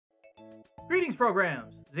Greetings,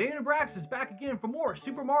 programs! Xanubrax is back again for more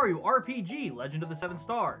Super Mario RPG Legend of the Seven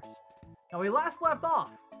Stars. Now, when we last left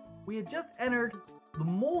off, we had just entered the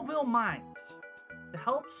Moleville Mines to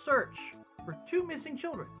help search for two missing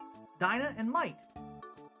children, Dinah and Mite,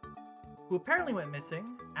 who apparently went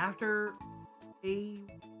missing after a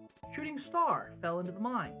shooting star fell into the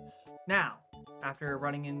mines. Now, after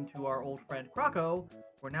running into our old friend Croco,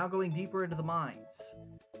 we're now going deeper into the mines.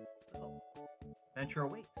 So, adventure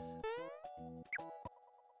awaits.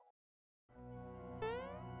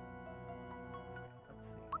 Let's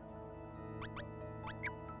see.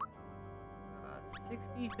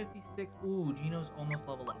 60, 56. Ooh, Gino's almost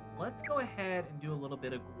leveled up. Let's go ahead and do a little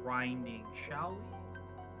bit of grinding, shall we?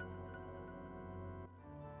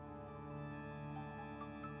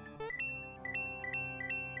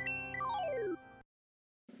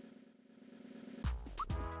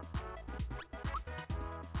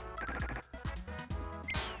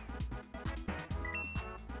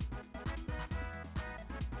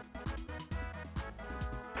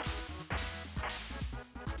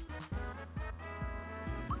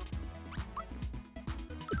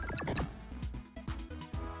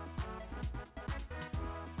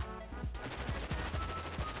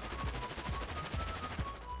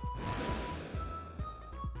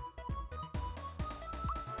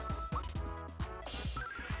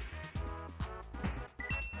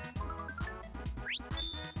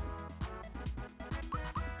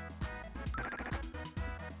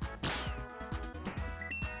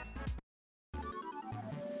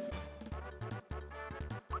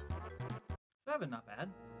 Seven, not bad.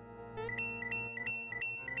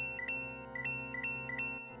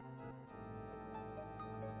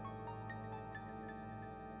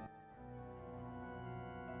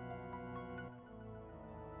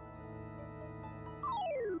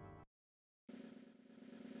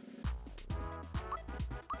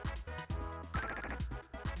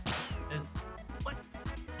 Let's see.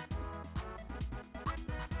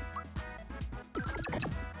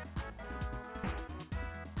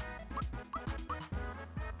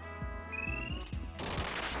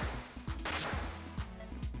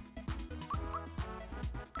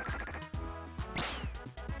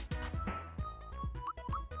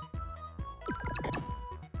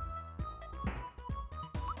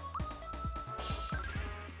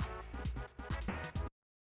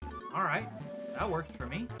 All right, that works for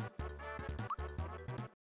me.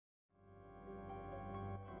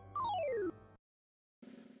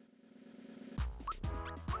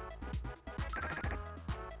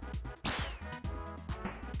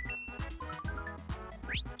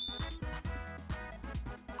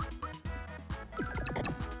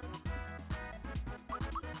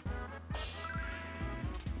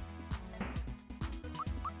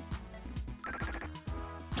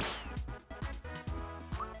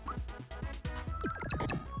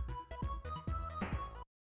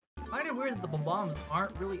 I find it weird that the bombs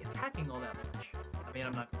aren't really attacking all that much. I mean,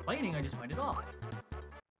 I'm not complaining, I just find it odd.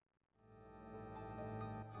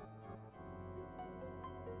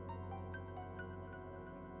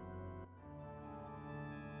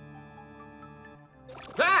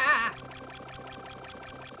 Ah!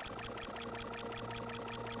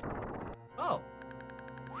 Oh.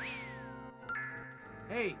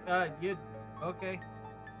 Hey, you... okay.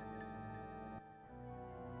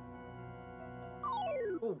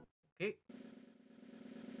 Oh, okay.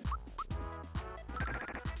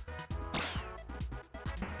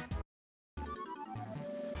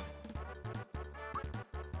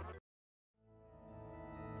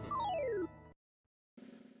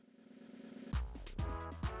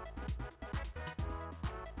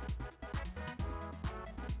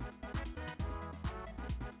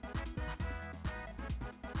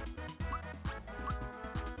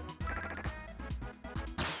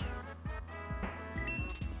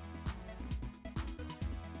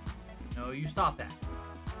 No, you stop that.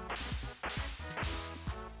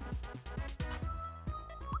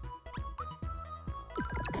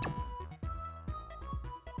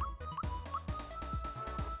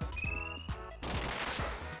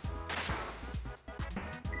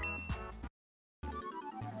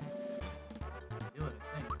 Do it,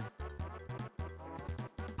 I think.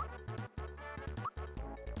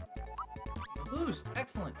 Boost,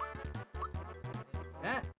 excellent.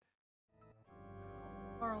 That.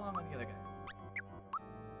 Far along with the other guys.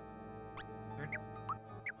 Third.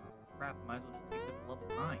 Crap, might as well just take this level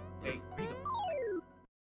 9. Hey, here you go.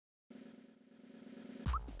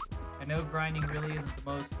 I know grinding really isn't the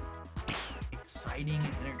most exciting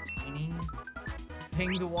and entertaining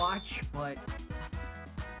thing to watch, but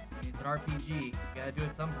I mean, it's an RPG. You gotta do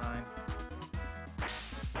it sometime.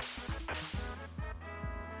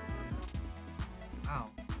 Wow.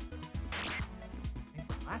 I think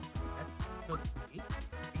the last time that took 18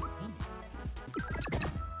 damage.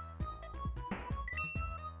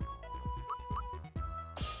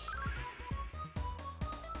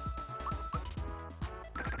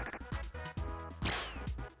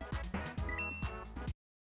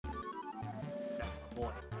 That's my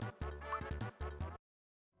boy.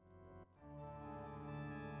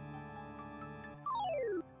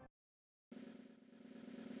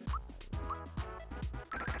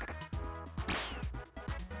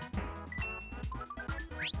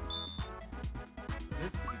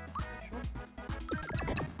 This could be beneficial.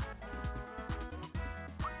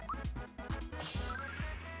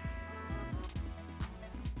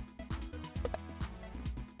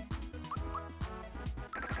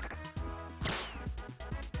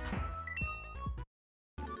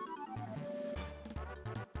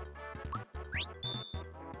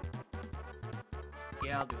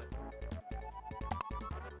 Yeah, I'll do it.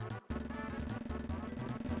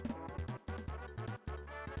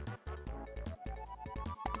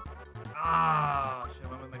 Ah, should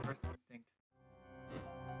have went with my first instinct.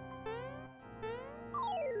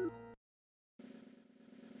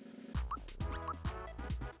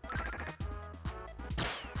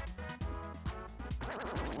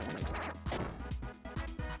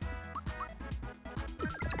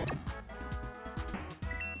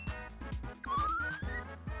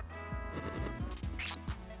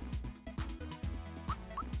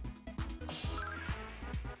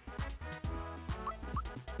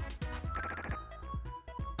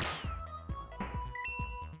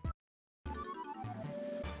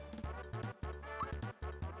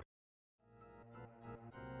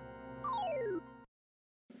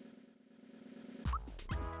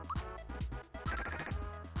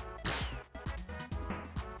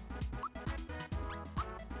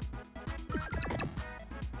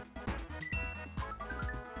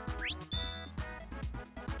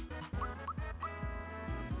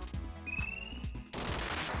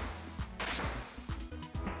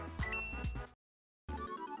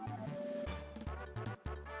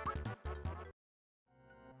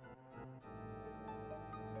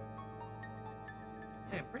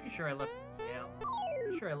 Hey, I'm pretty sure I left. Yeah,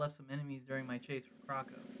 pretty sure I left some enemies during my chase for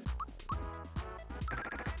Croco.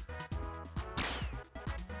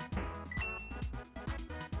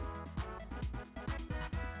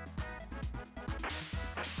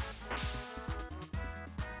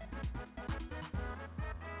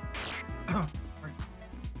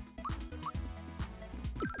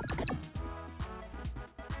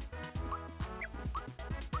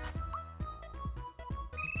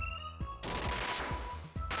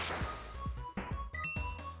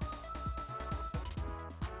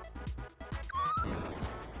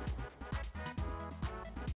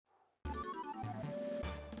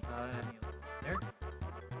 There.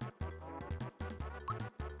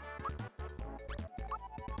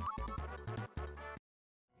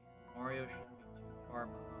 Mario shouldn't be too far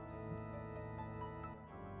behind.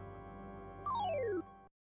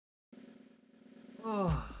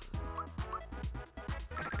 Oh.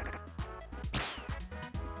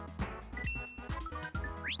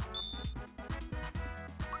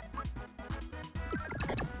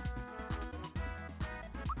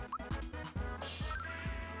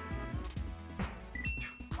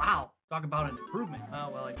 Wow, talk about an improvement. Oh,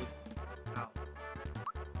 well, I did. Wow.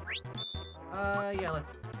 Yeah, let's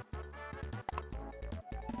do it.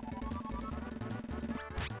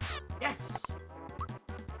 Yes!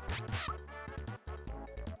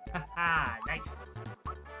 Haha, nice.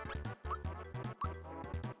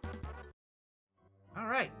 All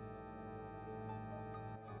right.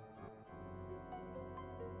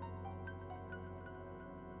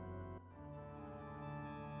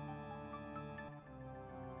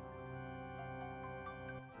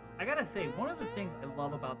 I gotta say, one of the things I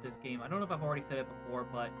love about this game, I don't know if I've already said it before,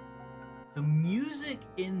 but the music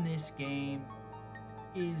in this game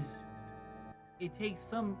is, it takes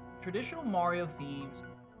some traditional Mario themes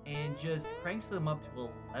and just cranks them up to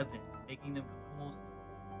 11, making them almost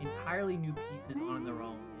entirely new pieces on their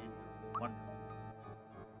own, and they're wonderful.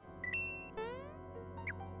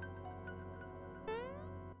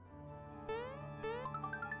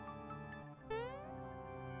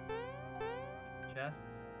 Chests.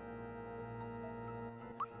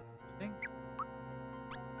 Interesting.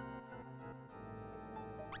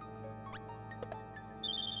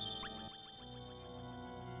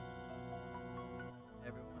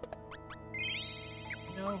 Everyone.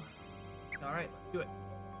 You know, alright, let's do it.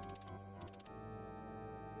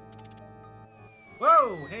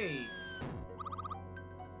 Whoa, hey!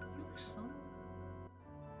 You son.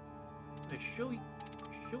 I'm gonna show you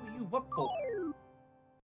what for.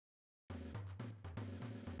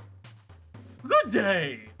 Good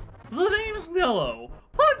day. The name's Nello.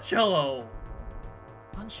 Puncello.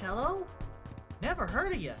 Puncello? Never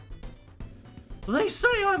heard of you. They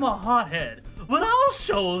say I'm a hothead, but I'll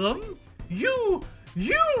show them. You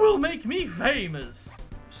will make me famous.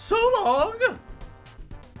 So long.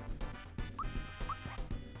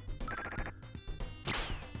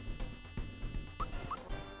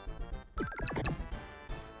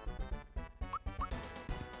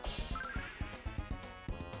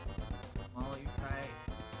 Well, you try.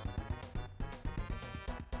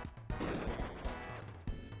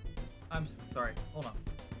 I'm sorry. Hold on.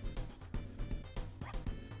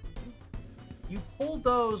 You pulled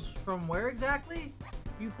those from where exactly?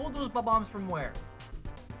 You pulled those bombs from where?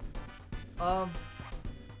 Does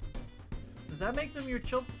that make them your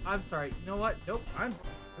children? I'm sorry. You know what? Nope. I'm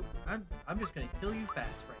just gonna kill you fast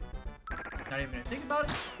right now. Not even gonna think about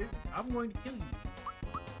it. I'm going to kill you.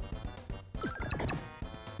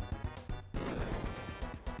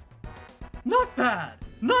 Not bad.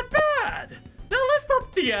 Not bad. Now let's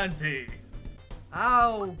up the ante.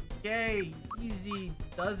 Okay. Easy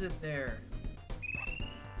does it there.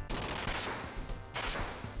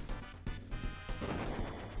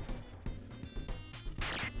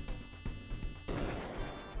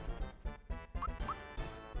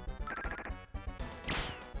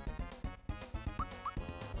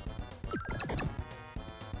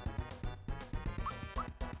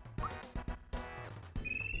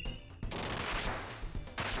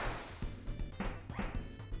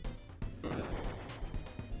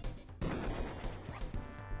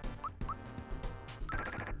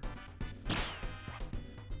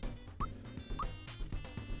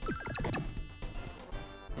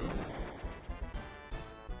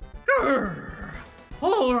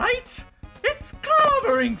 All right, it's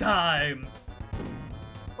clobbering time.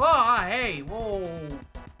 Oh, hey, whoa.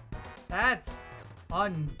 That's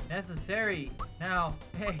unnecessary. Now,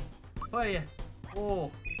 hey, what are you?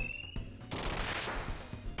 Whoa.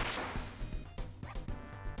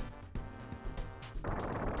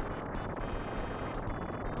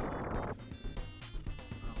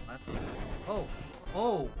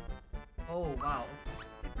 Oh, wow.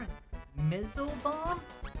 Different missile bomb?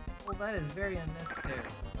 Well, that is very unnecessary.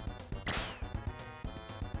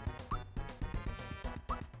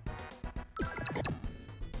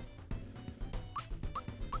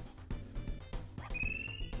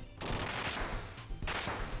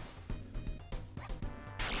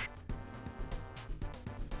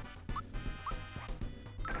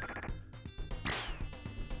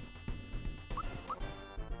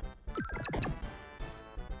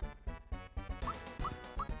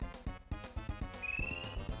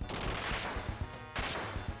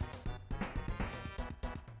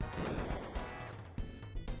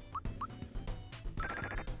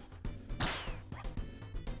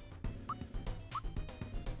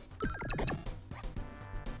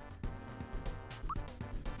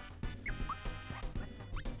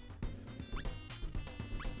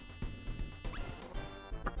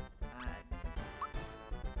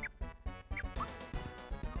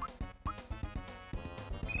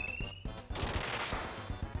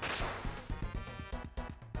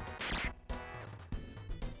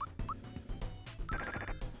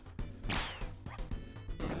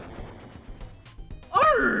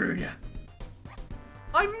 Arrgh!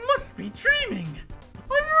 I must be dreaming.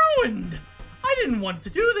 I'm ruined. I didn't want to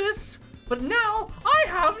do this, but now I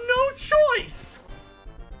have no choice.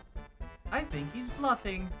 I think he's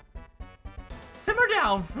bluffing. Simmer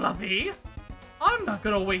down, Fluffy. I'm not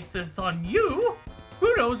gonna waste this on you.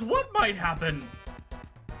 Who knows what might happen?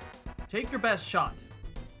 Take your best shot.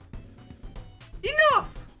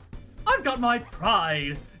 Enough! I've got my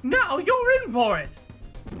pride. Now you're in for it.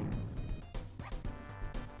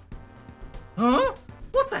 Huh?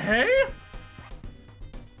 What the hey?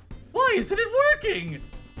 Why isn't it working?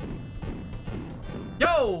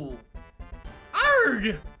 Yo!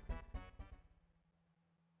 Arrgh!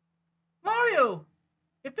 Mario!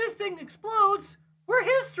 If this thing explodes, we're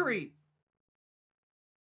history!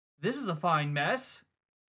 This is a fine mess.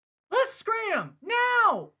 Let's scram!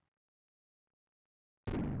 Now!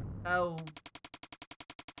 Oh.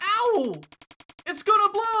 Ow! It's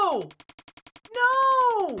gonna blow!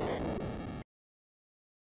 No!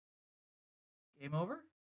 Game over?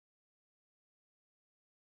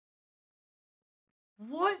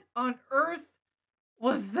 What on earth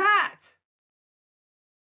was that?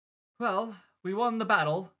 Well, we won the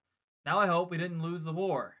battle. Now I hope we didn't lose the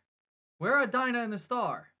war. Where are Dinah and the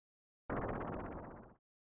star? Right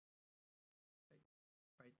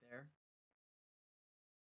there.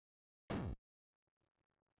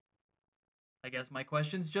 I guess my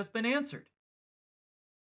question's just been answered.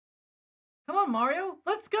 Come on, Mario,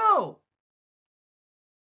 let's go!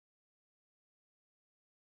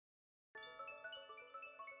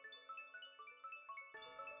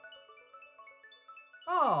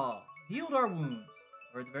 Oh, healed our wounds,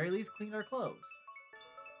 or at the very least cleaned our clothes.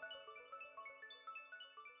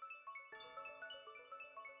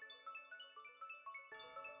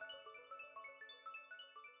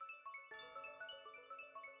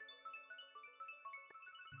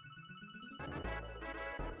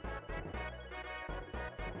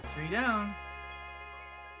 It's 3 down.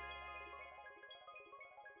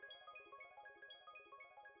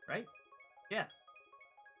 Right? Yeah.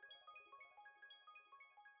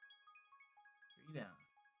 3 down.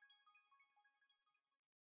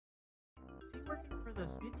 Is he working for the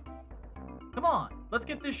smithy? Come on, let's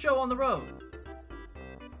get this show on the road.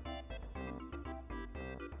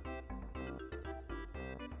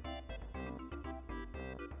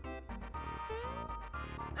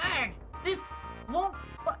 Ag, this won't.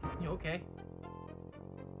 You okay?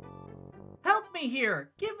 Help me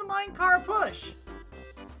here! Give the minecart a push!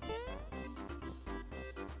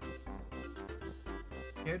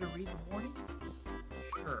 Care to read the warning?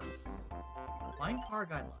 Sure.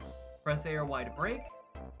 Minecart guidelines. Press A or Y to brake.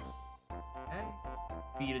 Okay.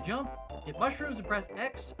 B to jump. Hit mushrooms and press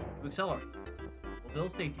X to accelerate. Fulfill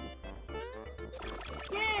safety.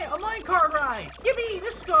 Yeah, a minecart ride! Yippee!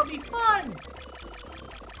 This is gonna be fun!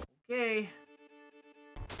 Okay.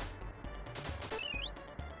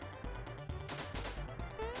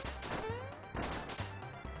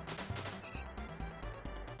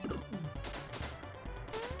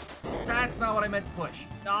 That's not what I meant to push.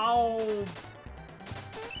 No!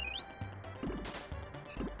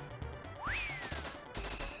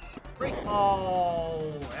 Break.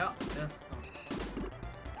 Oh, yeah. That's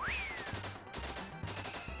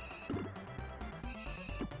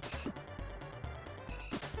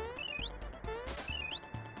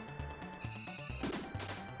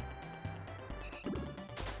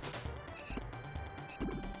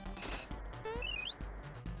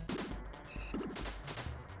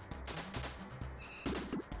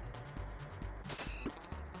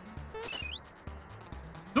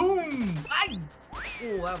Boom! Ay!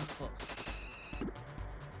 Oh, that was close.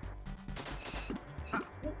 Ah,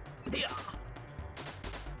 oh, yeah.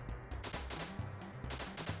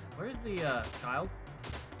 Where's the child?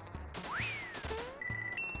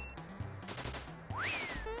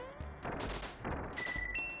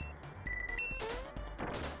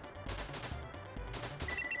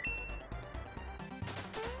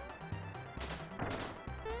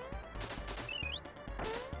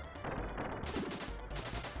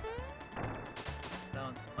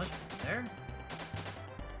 There.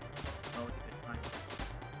 Oh, it's a good time.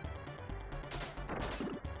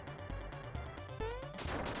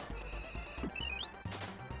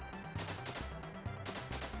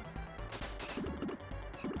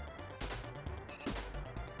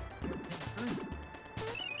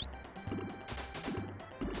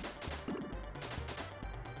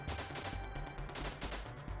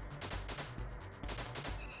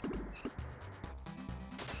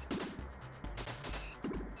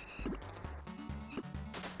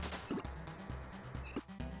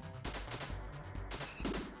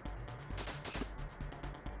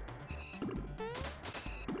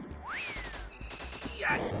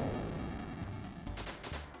 Yeah.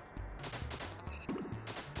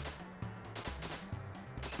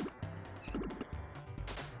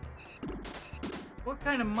 What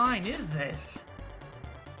kind of mine is this?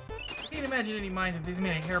 I can't imagine any mines if these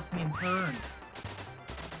made a hairpin turn.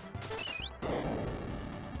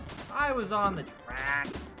 I was on the track.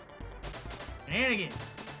 Shenanigans.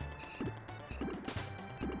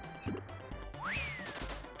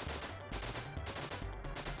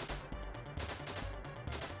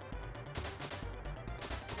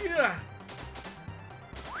 Yeah.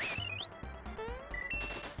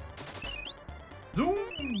 Zoom.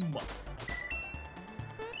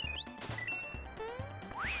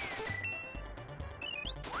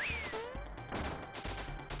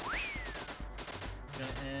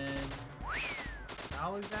 And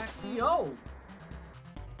how exactly? Oh.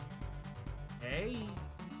 Okay,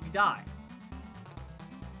 we die.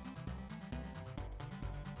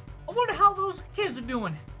 I wonder how those kids are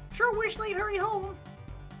doing. Sure wish they'd hurry home.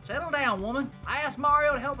 Settle down, woman. I asked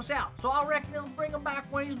Mario to help us out, so I reckon he'll bring them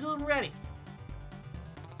back when he's good and ready.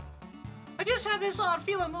 I just have this odd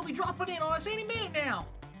feeling they'll be dropping in on us any minute now.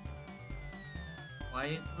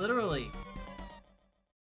 Why, literally.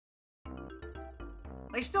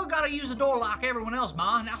 They still gotta use the door like everyone else,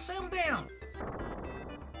 Ma. Now settle down.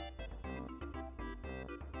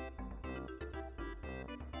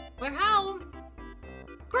 They're howling.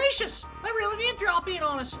 Gracious! They really did drop in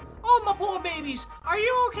on us. Oh, my poor babies. Are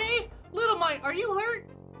you okay? Little Mite, are you hurt?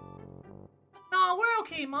 No, we're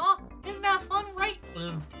okay, Ma. Isn't that fun, right?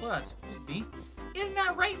 What? Excuse me. Isn't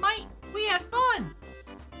that right, Mite? We had fun.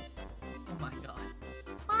 Oh, my God.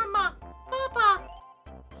 Mama, Papa.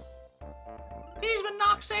 He's been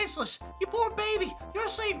knocked senseless. You poor baby. You're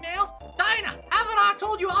safe now. Dinah, haven't I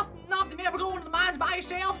told you often enough to never go into the mines by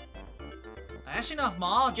yourself? That's enough,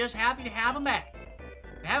 Ma. Just happy to have him back.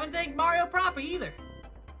 I haven't thanked Mario proper either.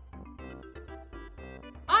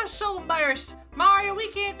 I'm so embarrassed. Mario, we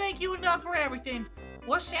can't thank you enough for everything.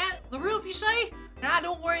 What's that? The roof, you say? Nah,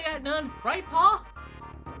 don't worry that none. Right, Pa?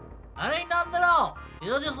 That ain't nothing at all.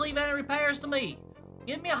 He'll just leave any repairs to me.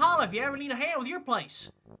 Give me a holler if you ever need a hand with your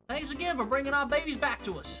place. Thanks again for bringing our babies back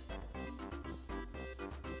to us.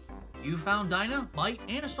 You found Dinah, Mite,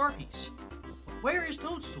 and a star piece. But where is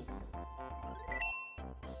Toadstool?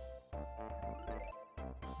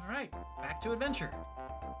 Alright, back to adventure.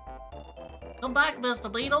 Come back,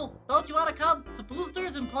 Mr. Beetle. Don't you want to come to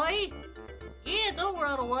Boosters and play? Yeah, don't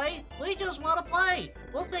run away. We just want to play.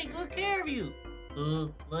 We'll take good care of you.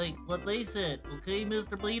 Like what they said, okay,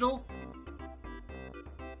 Mr. Beetle?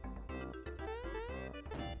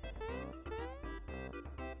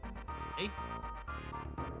 Hey.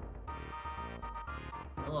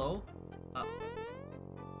 Hello?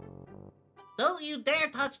 Don't you dare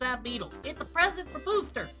touch that beetle. It's a present for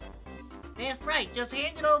Booster. That's right, just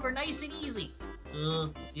hand it over nice and easy.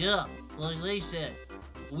 Yeah, like they said.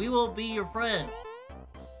 We won't be your friend.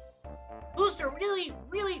 Booster really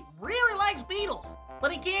likes beetles,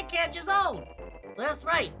 but he can't catch his own. That's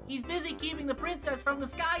right, he's busy keeping the princess from the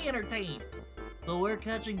sky entertained. So we're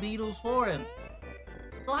catching beetles for him.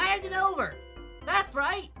 So hand it over. That's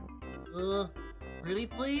right. Pretty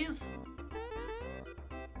please?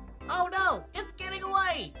 Oh no, it's getting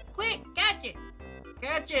away. Quick, catch it.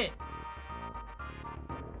 Catch it.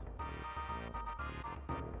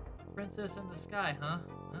 Princess in the sky, huh?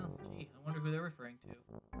 Oh, gee, I wonder who they're referring to.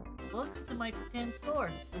 Welcome to my pretend store.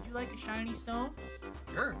 Would you like a shiny stone?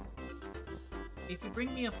 Sure. If you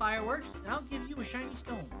bring me a fireworks, then I'll give you a shiny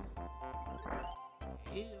stone.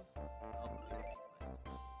 Okay.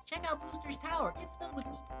 Check out Booster's tower. It's filled with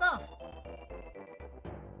neat stuff.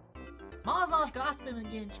 Ma's off gossiping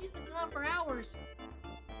again. She's been gone for hours.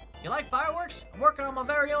 You like fireworks? I'm working on my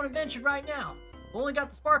very own invention right now. Only got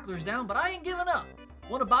the sparklers down, but I ain't giving up.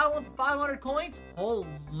 Want to buy one for 500 coins?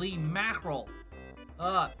 Holy mackerel.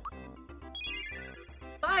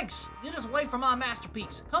 Thanks. You just wait for my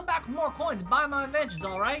masterpiece. Come back with more coins and buy my inventions,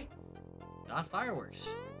 alright? Got fireworks.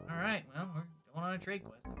 Alright, well, we're going on a trade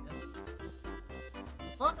quest, I guess.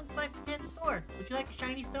 Welcome to my pretend store. Would you like a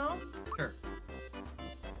shiny stone? Sure.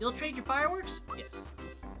 You'll trade your fireworks? Yes.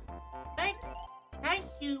 Thank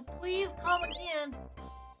you. Please come again.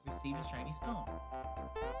 Receive a shiny stone.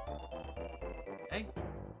 Okay.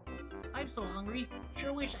 I'm so hungry.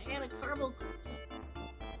 Sure wish I had a caramel cookie.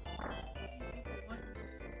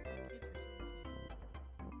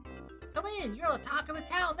 Come in. You're the talk of the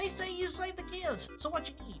town. They say you saved the kids. So what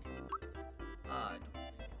you need? I don't think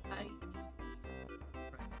I need...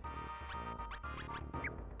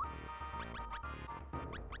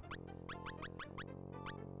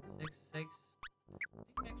 6.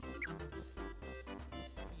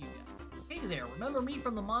 Hey there, remember me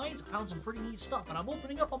from the mines? I found some pretty neat stuff and I'm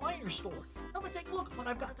opening up a miner's store. Come and take a look at what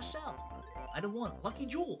I've got to sell. Item 1, lucky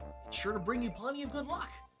jewel. It's sure to bring you plenty of good luck.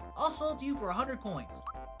 I'll sell it to you for 100 coins.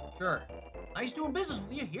 Sure. Nice doing business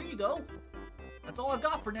with you. Here you go. That's all I've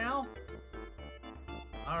got for now.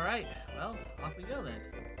 Alright, well, off we go then.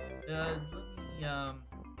 Let me,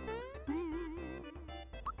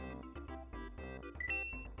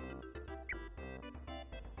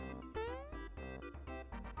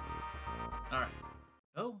 Alright.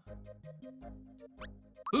 Go.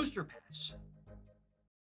 Booster Pass.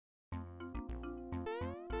 I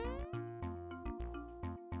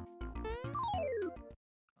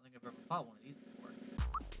don't think I've ever fought one of these before.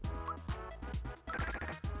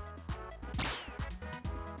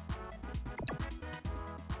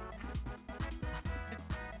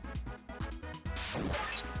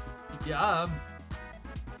 Good job.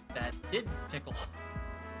 That did tickle.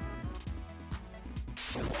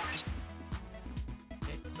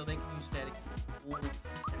 Okay, so they can use static.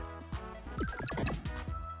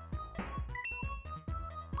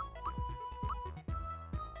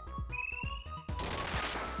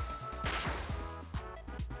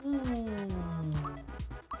 Ooh.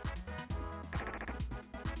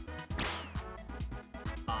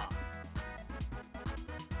 Ah.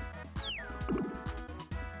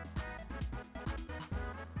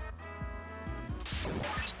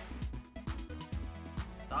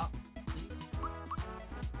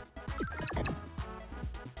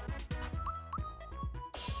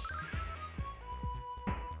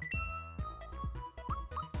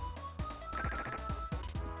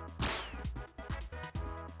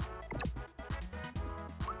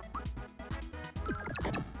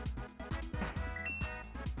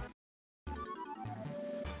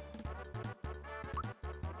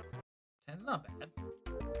 not bad.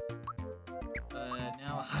 But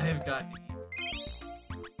now I've got to eat.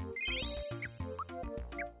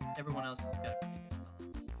 Everyone else has got to make a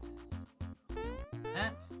solid.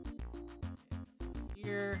 That.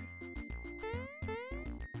 Here.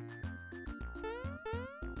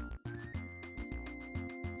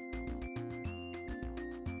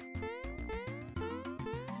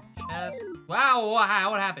 Chest. Wow, what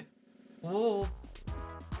happened? Whoa.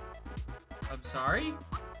 I'm sorry?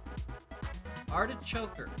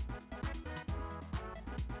 Artichoker.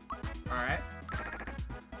 Alright.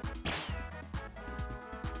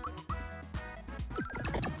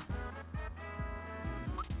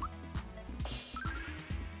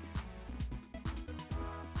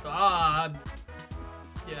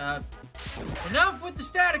 Yeah. Enough with the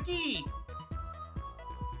static E!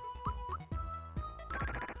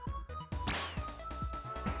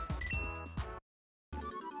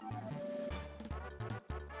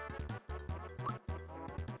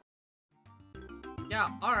 Yeah,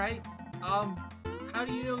 alright. How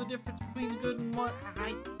do you know the difference between the good and what?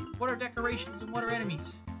 What are decorations and what are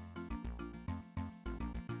enemies?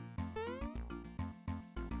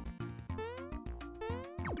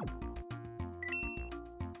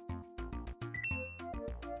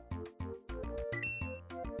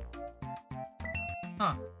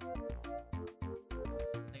 Huh.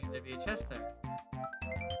 Just thinking there'd be a chest there.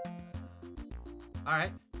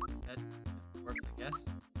 Alright. That works, I guess.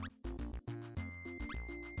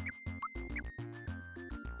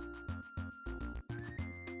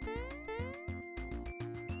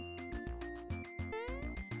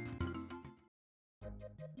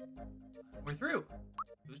 We're through.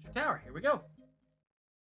 Booster Tower, here we go.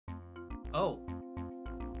 Oh.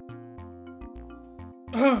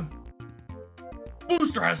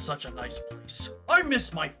 Booster has such a nice place. I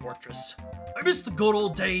miss my fortress. I miss the good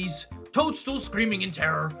old days. Toadstool screaming in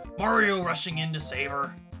terror. Mario rushing in to save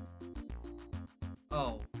her.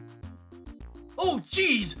 Oh. Oh,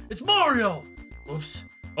 jeez! It's Mario! Oops.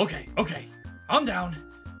 Okay. Calm down.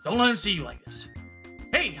 Don't let him see you like this.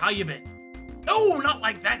 Hey, how you been? No, not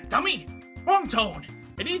like that, dummy! Wrong tone.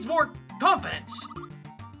 It needs more confidence.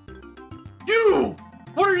 You!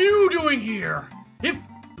 What are you doing here? If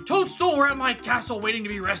Toadstool were at my castle waiting to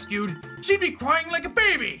be rescued, she'd be crying like a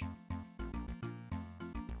baby!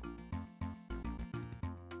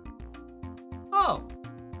 Oh.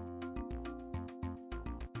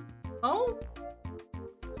 Oh?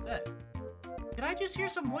 What's that? Did I just hear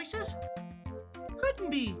some voices? Couldn't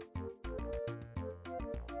be.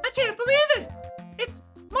 I can't believe it! It's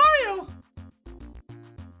Mario!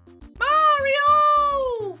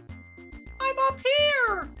 Mario! I'm up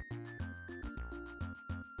here!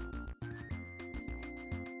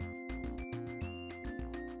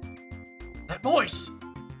 That voice!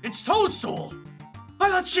 It's Toadstool! I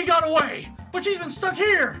thought she got away, but she's been stuck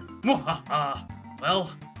here! Mwahaha!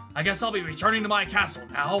 Well, I guess I'll be returning to my castle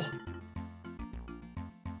now.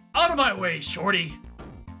 Out of my way, shorty!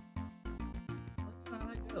 Let's see how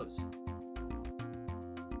that goes.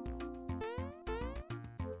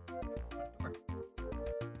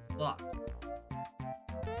 Locked.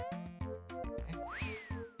 Okay.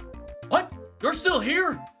 What? You're still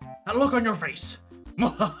here? That look on your face.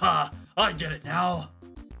 Mwahaha! I get it now.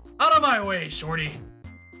 Out of my way, shorty.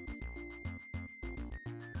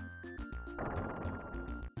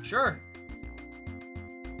 Sure.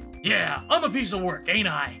 Yeah, I'm a piece of work, ain't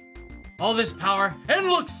I? All this power, and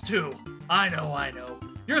looks too. I know.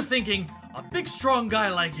 You're thinking, a big strong guy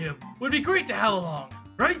like him would be great to have along,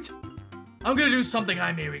 right? I'm gonna do something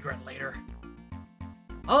I may regret later.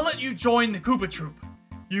 I'll let you join the Koopa Troop.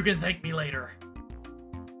 You can thank me later.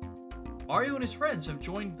 Mario and his friends have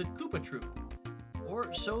joined the Koopa Troop.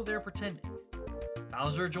 Or so they're pretending.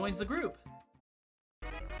 Bowser joins the group.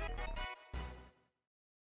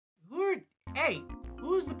 Hey,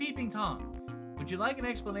 who's the Peeping Tom? Would you like an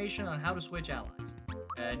explanation on how to switch allies?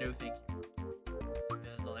 No thank you.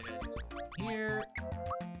 Because all I gotta do is go here.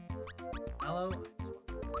 Hello,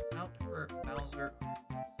 out for Bowser.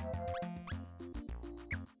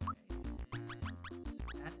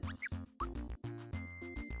 Status.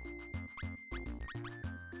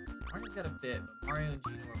 Mario's got a bit, but Mario and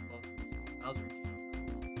Gino are both Bowser and Gino.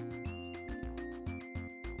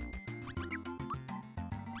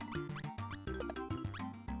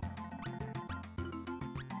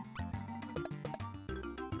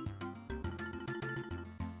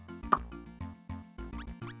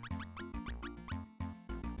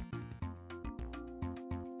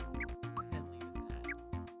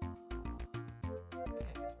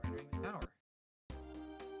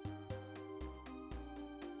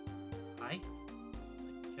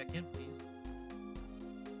 Check in, please.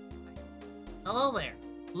 Hello there.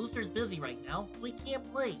 Booster's busy right now, so we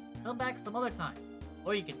can't play. Come back some other time.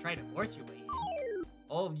 Or you can try to force your way in.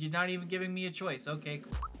 Oh, you're not even giving me a choice. Okay,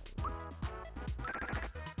 cool.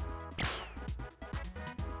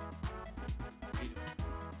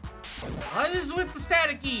 What is with the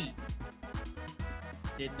staticky?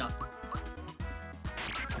 Did nothing.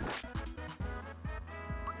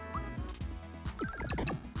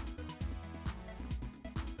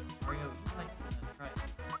 Mario, you might wanna try it.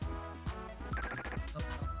 Oh.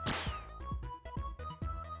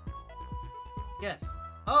 Yes.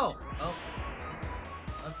 Oh. Oh.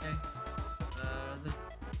 Okay. Is this?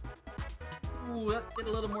 Ooh, that did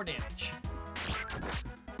a little more damage.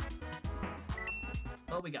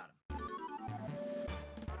 Well, we got him.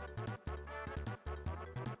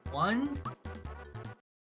 One.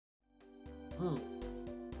 Ooh.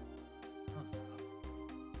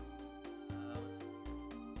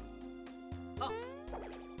 Oh.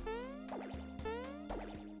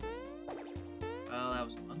 Well, that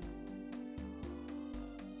was fun.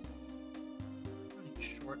 Running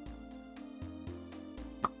short.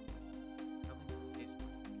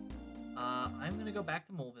 I'm gonna go back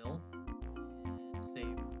to Moleville and save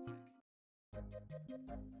real quick. Didn't get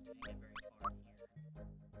very far here.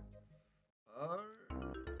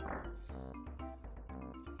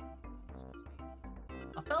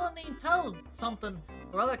 A fella named Toad something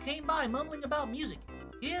or other came by mumbling about music.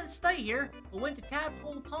 He didn't stay here, but went to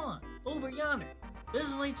Tadpole Pond, over yonder.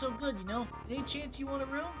 Business ain't so good, you know. Any chance you want a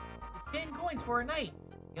room? It's 10 coins for a night.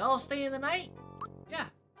 Y'all stay in the night? Yeah.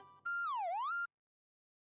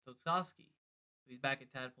 Totskovsky. He's back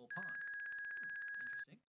at Tadpole Pond.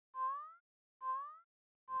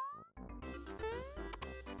 Interesting.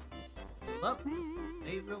 Up.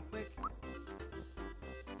 Save real quick.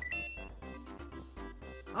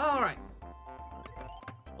 Alright.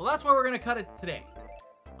 Well, that's where we're gonna cut it today.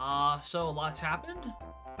 So lots happened.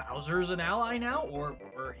 Bowser's an ally now, or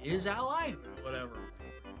his ally? Whatever.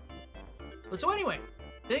 But so anyway,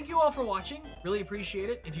 thank you all for watching. Really appreciate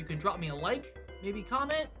it. If you could drop me a like, maybe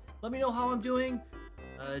comment, let me know how I'm doing.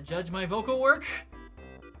 Judge my vocal work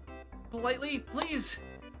politely, please.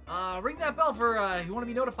 Ring that bell for you want to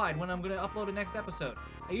be notified when I'm gonna upload a next episode.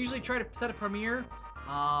 I usually try to set a premiere,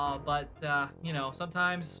 but you know,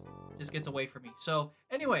 sometimes it just gets away from me. So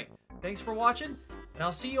anyway, thanks for watching, and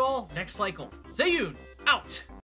I'll see you all next cycle. Zayun out.